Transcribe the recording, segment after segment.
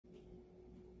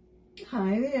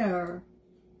Hi there.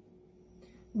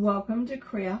 Welcome to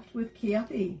Craft with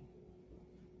Kathie.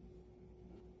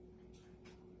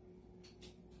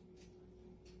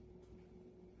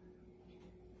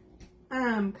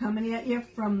 I'm coming at you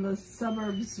from the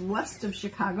suburbs west of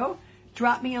Chicago.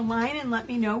 Drop me a line and let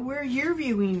me know where you're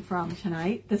viewing from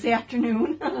tonight, this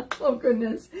afternoon. Oh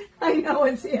goodness, I know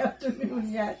it's the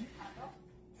afternoon yet.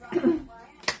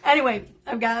 Anyway,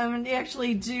 I'm going to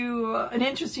actually do an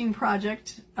interesting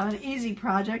project, an easy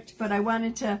project, but I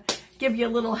wanted to give you a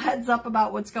little heads up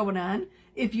about what's going on.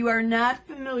 If you are not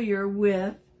familiar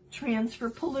with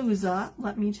Transferpalooza,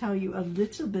 let me tell you a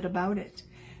little bit about it.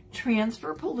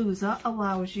 Transferpalooza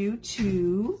allows you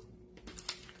to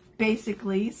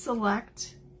basically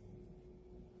select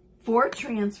 4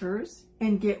 transfers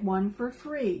and get one for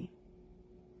free,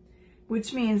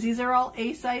 which means these are all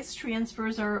A-size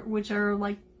transfers, which are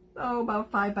like about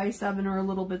 5 by 7 or a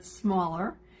little bit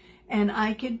smaller. And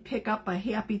I could pick up a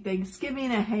Happy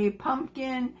Thanksgiving, a Hey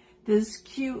Pumpkin, this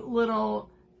cute little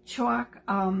chalk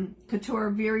couture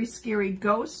very scary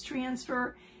ghost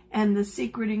transfer, and the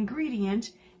secret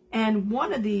ingredient. And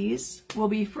one of these will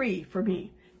be free for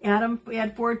me.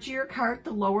 Add 4 to your cart,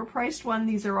 the lower priced one.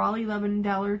 These are all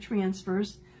 $11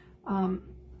 transfers.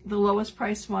 The lowest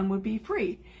priced one would be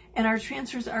free. And our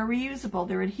transfers are reusable.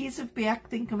 They're adhesive backed.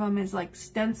 Think of them as like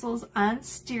stencils on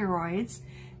steroids.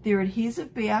 They're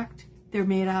adhesive backed. They're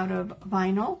made out of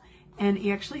vinyl and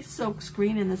actually silk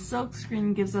screen. And the silk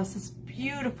screen gives us this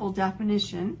beautiful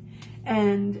definition.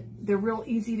 And they're real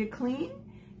easy to clean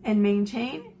and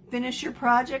maintain. Finish your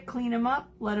project, clean them up,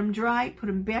 let them dry, put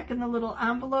them back in the little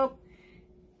envelope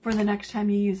for the next time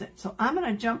you use it. So I'm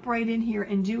going to jump right in here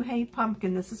and do Hey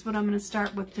Pumpkin. This is what I'm going to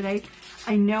start with today.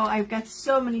 I know I've got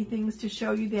so many things to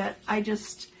show you that I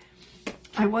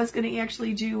was going to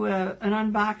actually do an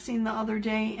unboxing the other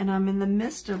day, and I'm in the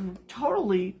midst of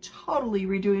totally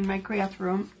redoing my craft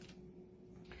room.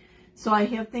 So I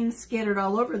have things scattered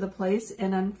all over the place,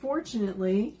 and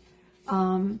unfortunately,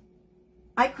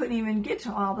 I couldn't even get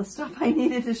to all the stuff I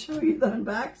needed to show you the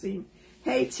unboxing.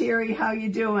 Hey Terry, how you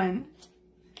doing?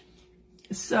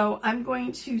 So I'm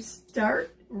going to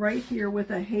start right here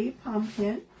with a Hey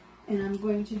Pumpkin, and I'm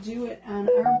going to do it on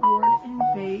our board and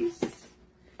base.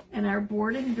 And our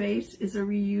board and base is a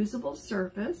reusable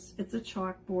surface. It's a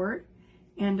chalkboard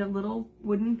and a little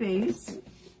wooden base.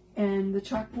 And the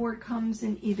chalkboard comes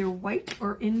in either white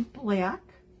or in black.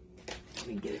 Let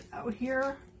me get it out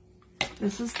here.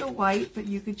 This is the white, but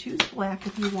you could choose black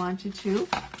if you wanted to.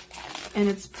 And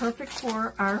it's perfect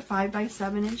for our 5 by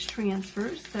 7 inch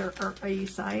transfers. They're A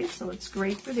size, so it's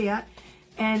great for that.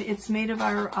 And it's made of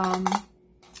our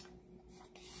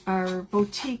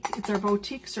boutique. It's our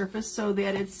boutique surface, so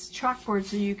that it's chalkboard,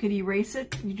 so you could erase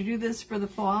it. You do this for the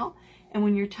fall, and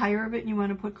when you're tired of it and you want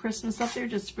to put Christmas up there,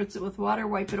 just spritz it with water,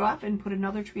 wipe it off, and put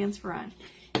another transfer on.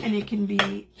 And it can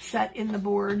be set in the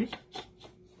board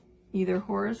either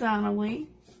horizontally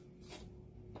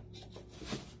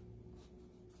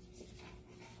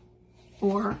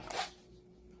or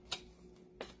a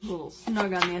little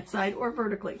snug on that side, or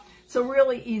vertically. So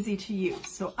really easy to use.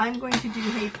 So I'm going to do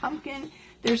Hey Pumpkin.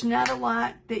 There's not a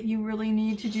lot that you really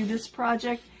need to do this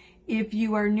project. If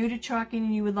you are new to chalking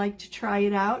and you would like to try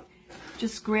it out,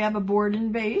 just grab a board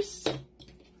and base,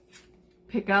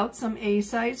 pick out some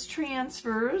A-size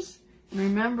transfers, and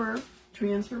remember,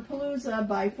 Transferpalooza,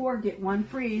 buy 4, get 1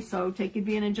 free, so take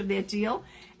advantage of that deal.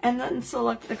 And then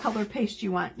select the color paste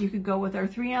you want. You could go with our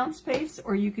 3-ounce paste,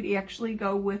 or you could actually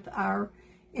go with our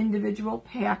individual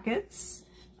packets.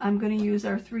 I'm going to use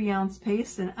our 3-ounce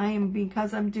paste, and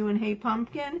because I'm doing Hey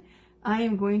Pumpkin, I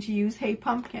am going to use Hey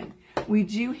Pumpkin. We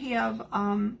do have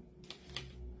our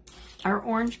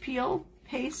orange peel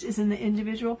paste is in the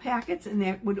individual packets, and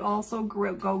that would also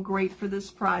go great for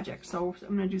this project. So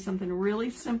I'm going to do something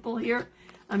really simple here.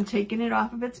 I'm taking it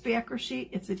off of its backer sheet.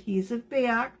 It's adhesive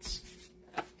backed.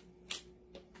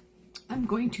 I'm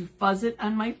going to fuzz it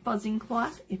on my fuzzing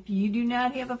cloth. If you do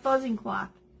not have a fuzzing cloth,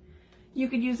 you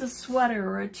could use a sweater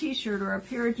or a t-shirt or a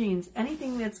pair of jeans,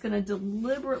 anything that's going to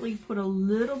deliberately put a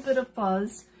little bit of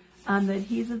fuzz on the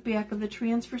adhesive back of the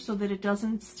transfer so that it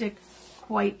doesn't stick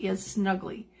quite as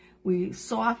snugly. We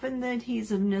soften the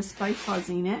adhesiveness by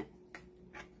fuzzing it.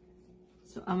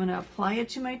 So I'm going to apply it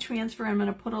to my transfer. I'm going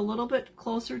to put a little bit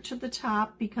closer to the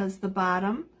top because the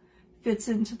bottom fits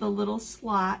into the little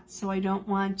slot, so I don't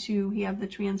want to have the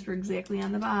transfer exactly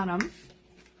on the bottom.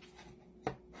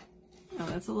 Oh,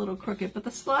 that's a little crooked, but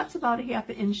the slot's about a ½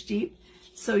 inch deep,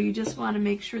 so you just want to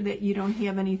make sure that you don't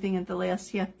have anything at the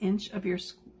last ½ inch of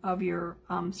your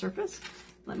surface.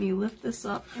 Let me lift this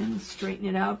up and straighten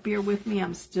it out. Bear with me.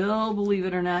 I'm still, believe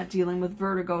it or not, dealing with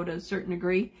vertigo to a certain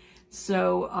degree.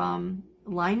 So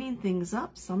lining things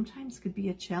up sometimes could be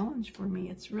a challenge for me.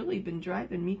 It's really been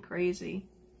driving me crazy.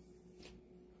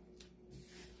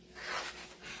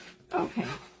 Okay.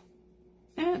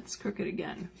 And it's crooked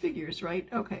again. Figures, right?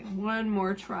 Okay, one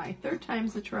more try. Third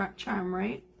time's the charm,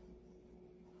 right?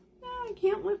 No, I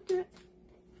can't lift it.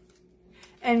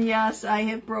 And yes, I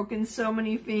have broken so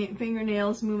many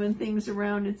fingernails moving things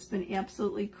around. It's been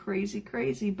absolutely crazy,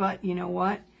 crazy. But you know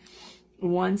what?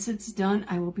 Once it's done,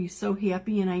 I will be so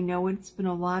happy. And I know it's been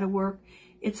a lot of work.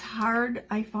 It's hard.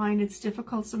 I find it's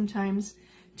difficult sometimes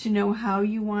to know how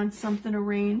you want something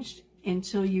arranged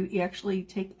until you actually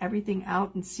take everything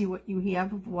out and see what you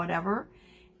have of whatever.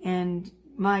 And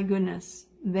my goodness,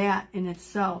 that in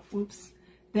itself,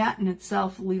 that in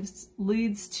itself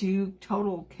leads to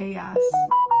total chaos.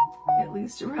 At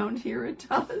least around here it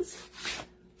does.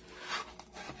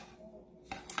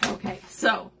 Okay,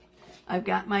 so I've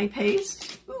got my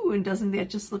paste. Ooh, and doesn't that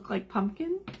just look like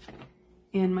pumpkin?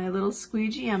 And my little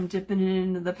squeegee, I'm dipping it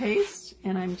into the paste,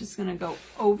 and I'm just going to go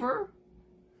over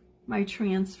my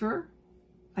transfer.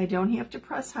 I don't have to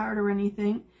press hard or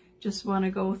anything. Just want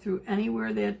to go through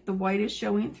anywhere that the white is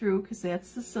showing through, because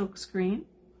that's the silk screen.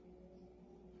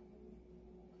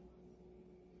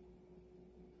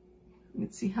 You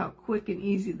can see how quick and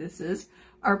easy this is.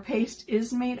 Our paste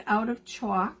is made out of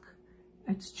chalk.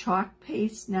 It's chalk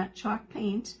paste, not chalk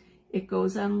paint. It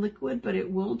goes on liquid, but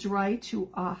it will dry to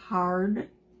a hard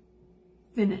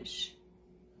finish.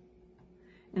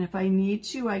 And if I need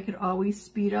to, I could always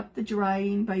speed up the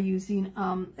drying by using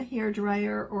a hair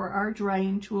dryer or our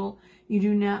drying tool. You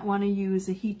do not want to use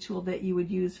a heat tool that you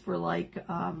would use for like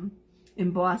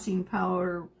embossing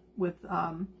powder with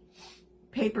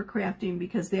paper crafting,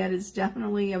 because that is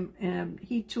definitely a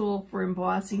heat tool for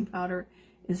embossing powder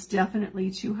is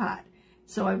definitely too hot.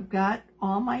 So I've got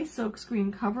all my silk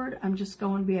screen covered. I'm just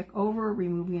going back over,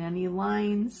 removing any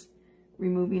lines,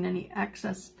 removing any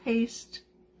excess paste,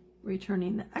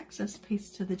 returning the excess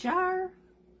paste to the jar,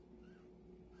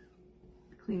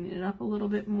 cleaning it up a little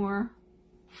bit more,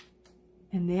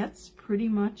 and that's pretty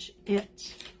much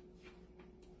it.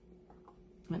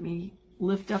 Let me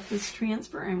lift up this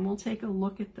transfer and we'll take a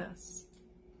look at this.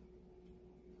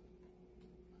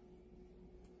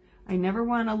 I never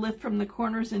want to lift from the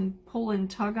corners and pull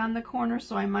and tug on the corner,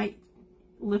 so I might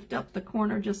lift up the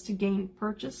corner just to gain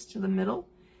purchase to the middle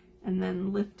and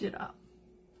then lift it up.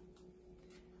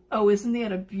 Oh, isn't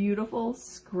that a beautiful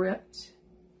script?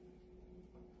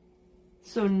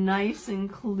 So nice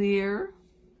and clear.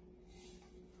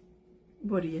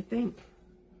 What do you think?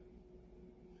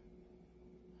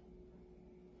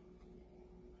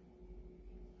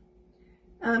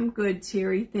 I'm good,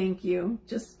 Terry. Thank you.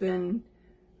 Just been,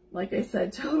 like I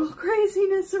said, total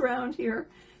craziness around here.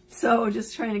 So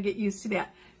just trying to get used to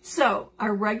that. So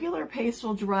our regular paste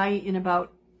will dry in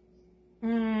about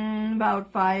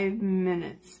 5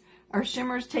 minutes. Our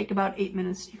shimmers take about 8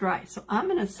 minutes to dry. So I'm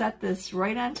going to set this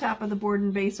right on top of the board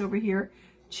and base over here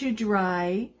to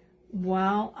dry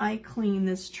while I clean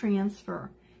this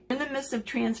transfer. We're in the midst of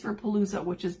Transfer Palooza,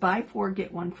 which is buy 4,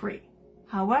 get 1 free.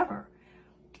 However,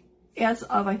 as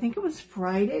of, I think it was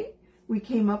Friday, we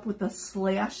came up with a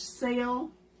slash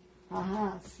sale.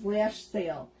 Slash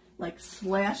sale. Like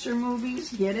slasher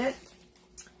movies, get it?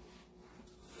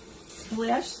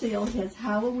 Slash sale has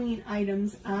Halloween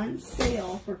items on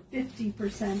sale for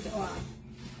 50% off.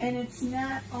 And it's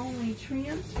not only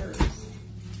transfers.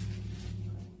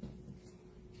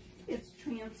 It's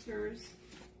transfers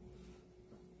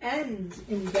and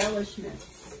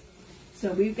embellishments.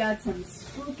 So we've got some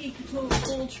spooky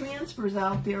cool transfers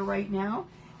out there right now,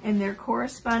 and their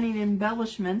corresponding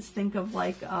embellishments. Think of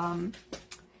like, oh,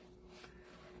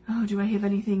 do I have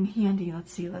anything handy?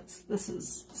 Let's see. This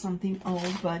is something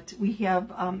old, but we have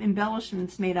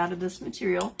embellishments made out of this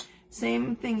material.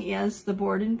 Same thing as the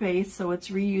board and base, so it's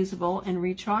reusable and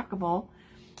rechalkable.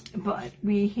 But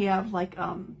we have like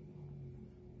a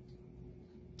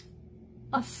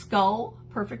skull,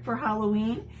 perfect for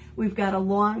Halloween. We've got a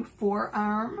long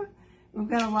forearm. We've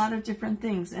got a lot of different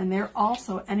things. And they're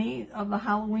also, any of the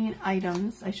Halloween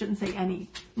items, I shouldn't say any,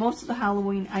 most of the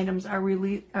Halloween items are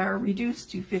reduced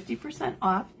to 50%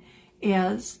 off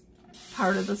as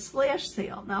part of the slash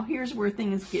sale. Now here's where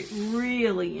things get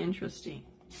really interesting.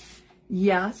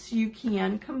 Yes, you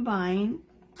can combine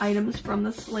items from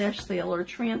the slash sale or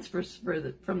transfers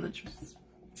from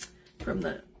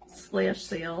the slash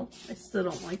sale. I still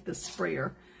don't like the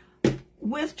sprayer.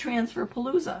 With Transfer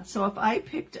Palooza. So if I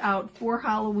picked out 4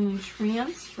 Halloween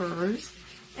transfers,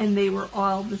 and they were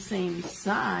all the same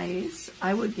size,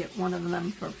 I would get one of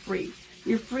them for free.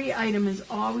 Your free item is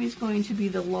always going to be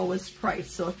the lowest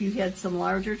price. So if you had some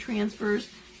larger transfers,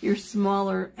 your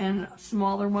smaller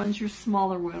ones, your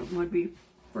smaller one would be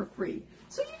for free.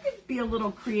 So you could be a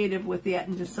little creative with that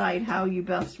and decide how you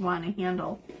best want to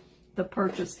handle the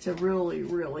purchase to really,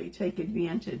 really take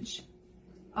advantage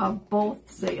of both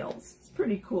sales. It's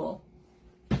pretty cool.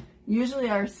 Usually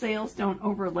our sales don't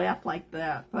overlap like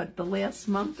that, but the last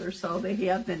month or so they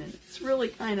have been, and it's really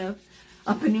kind of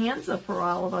a bonanza for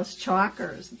all of us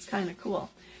chalkers. It's kind of cool.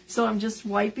 So I'm just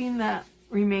wiping that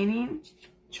remaining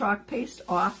chalk paste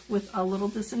off with a little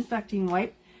disinfecting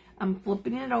wipe. I'm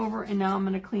flipping it over, and now I'm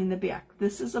going to clean the back.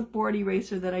 This is a board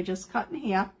eraser that I just cut in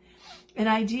half, and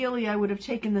ideally I would have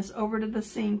taken this over to the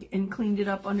sink and cleaned it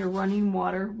up under running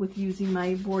water with using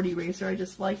my board eraser. I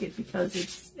just like it because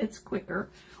it's quicker.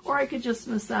 Or I could just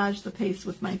massage the paste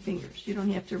with my fingers. You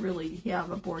don't have to really have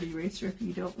a board eraser if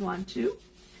you don't want to.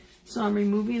 So I'm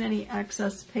removing any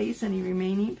excess paste, any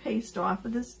remaining paste off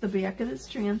of this, the back of this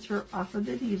transfer, off of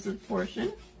the adhesive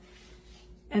portion.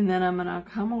 And then I'm going to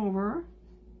come over.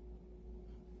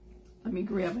 Let me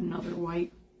grab another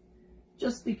wipe.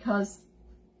 Just because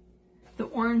the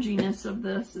oranginess of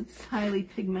this, it's highly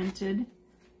pigmented.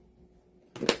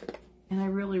 And I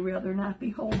really rather not be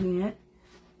holding it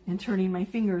and turning my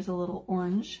fingers a little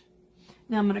orange.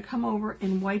 Now I'm going to come over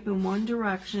and wipe in one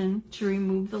direction to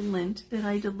remove the lint that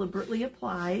I deliberately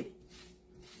applied.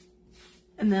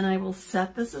 And then I will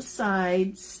set this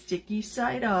aside, sticky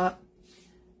side up,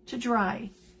 to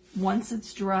dry. Once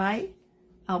it's dry,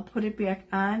 I'll put it back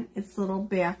on its little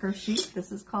backer sheet.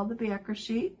 This is called the backer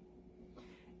sheet.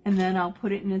 And then I'll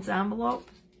put it in its envelope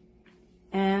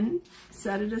and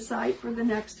set it aside for the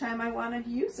next time I want to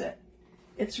use it.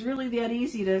 It's really that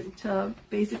easy to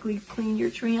basically clean your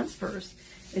transfers.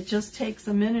 It just takes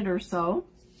a minute or so.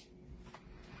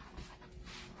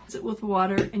 Rinse it with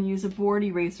water and use a board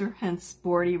eraser, hence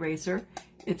board eraser.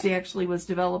 It actually was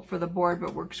developed for the board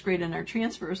but works great in our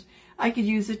transfers. I could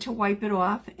use it to wipe it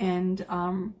off and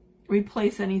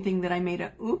replace anything that I made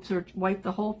a oops, or wipe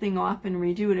the whole thing off and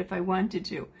redo it if I wanted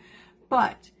to.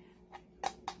 But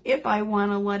if I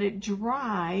want to let it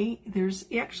dry, there's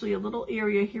actually a little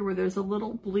area here where there's a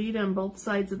little bleed on both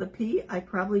sides of the P. I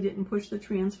probably didn't push the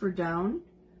transfer down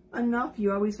enough.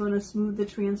 You always want to smooth the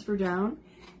transfer down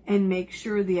and make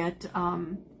sure that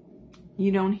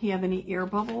you don't have any air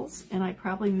bubbles. And I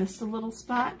probably missed a little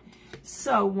spot.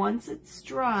 So once it's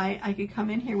dry, I could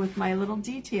come in here with my little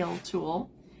detail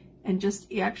tool and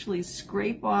just actually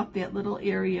scrape off that little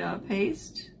area of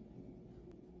paste.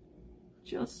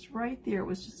 Just right there. It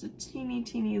was just a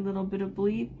teeny little bit of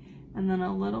bleed, and then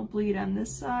a little bleed on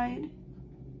this side,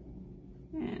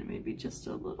 and maybe just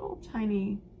a little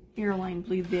tiny hairline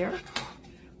bleed there.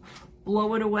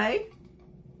 Blow it away,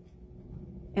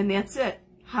 and that's it.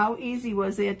 How easy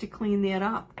was it to clean that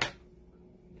up?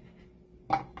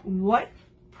 What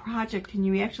project can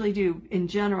you actually do in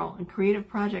general, in creative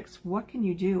projects? What can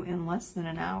you do in less than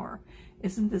an hour?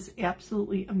 Isn't this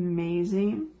absolutely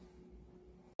amazing?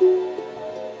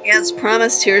 As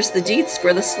promised, here's the deets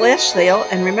for the slash sale.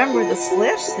 And remember, the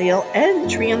slash sale and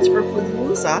transfer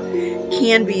palooza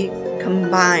can be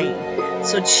combined.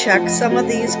 So check some of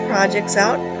these projects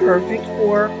out. Perfect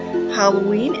for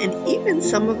Halloween and even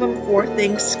some of them for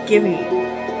Thanksgiving.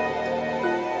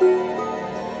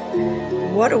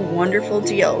 What a wonderful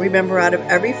deal. Remember, out of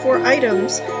every 4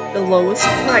 items, the lowest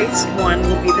priced one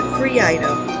will be the free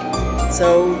item.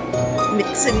 So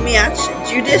mix and match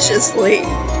judiciously.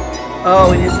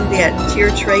 Oh, and isn't that tier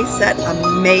tray set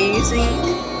amazing?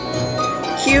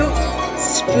 Cute,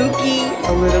 spooky,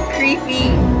 a little creepy,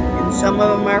 and some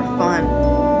of them are fun.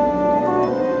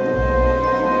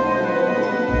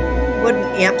 What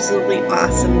an absolutely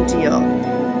awesome deal.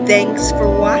 Thanks for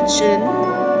watching.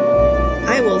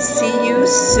 I will see you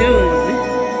soon.